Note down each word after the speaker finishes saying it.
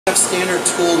Standard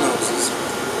tool noses.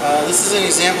 This is an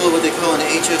example of what they call an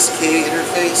HSK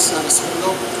interface on a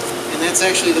spindle, and that's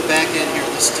actually the back end here,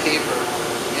 this taper.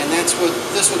 And that's what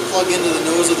this would plug into the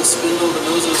nose of the spindle. The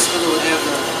nose of the spindle would have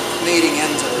the mating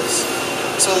end to this.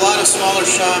 So a lot of smaller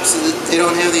shops, they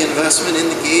don't have the investment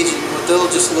in the gauge, and what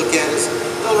they'll just look at is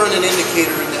they'll run an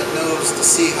indicator in that nose to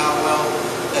see how well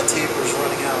that taper is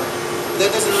running out. That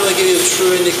doesn't really give you a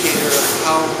true indicator of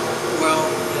how well,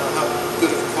 how good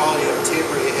of a quality of a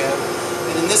taper you have.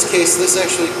 And in this case, this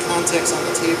actually contacts on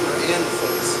the taper and the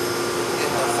face in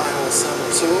the final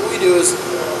assembly. So what we do is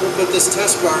we'll put this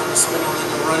test bar in the spindle and then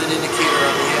we'll run an indicator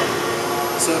on the end.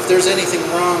 So if there's anything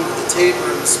wrong with the taper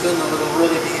and the spindle, it'll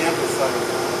really be amplified.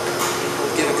 And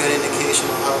we'll get a good indication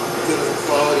of how good of a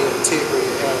quality of a taper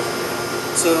you have.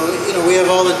 So, we have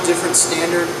all the different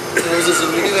standard noses,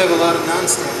 and we do have a lot of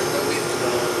non-standard that we've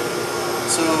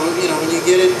developed. So, when you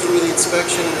get it through the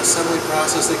inspection and assembly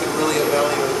process, they can really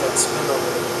evaluate that spindle,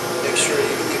 make sure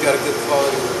you got a good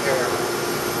quality repair.